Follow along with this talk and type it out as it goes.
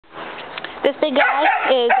This big guy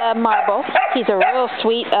is Marble. He's a real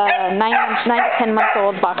sweet 9 to 10 month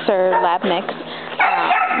old boxer lab mix.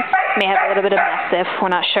 May have a little bit of mastiff, we're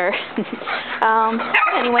not sure.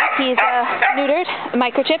 Anyway, he's neutered,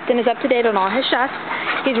 microchipped, and is up to date on all his shots.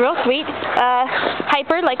 He's real sweet,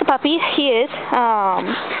 hyper like a puppy. He is.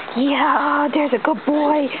 Yeah, there's a good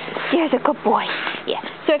boy. There's a good boy. Yeah.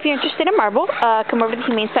 So if you're interested in Marble, come over to the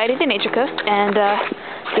Humane Society of Nature Coast and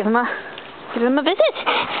give him a visit.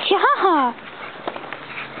 Yeah.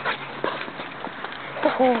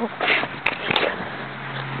 Oh.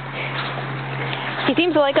 He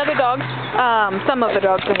seems to like other dogs. Some of the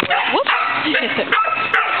dogs anyway. Whoops.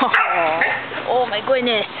 Oh my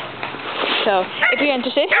goodness. So, if you're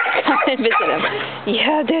interested, come and visit him.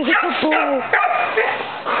 Yeah, there's a good boy.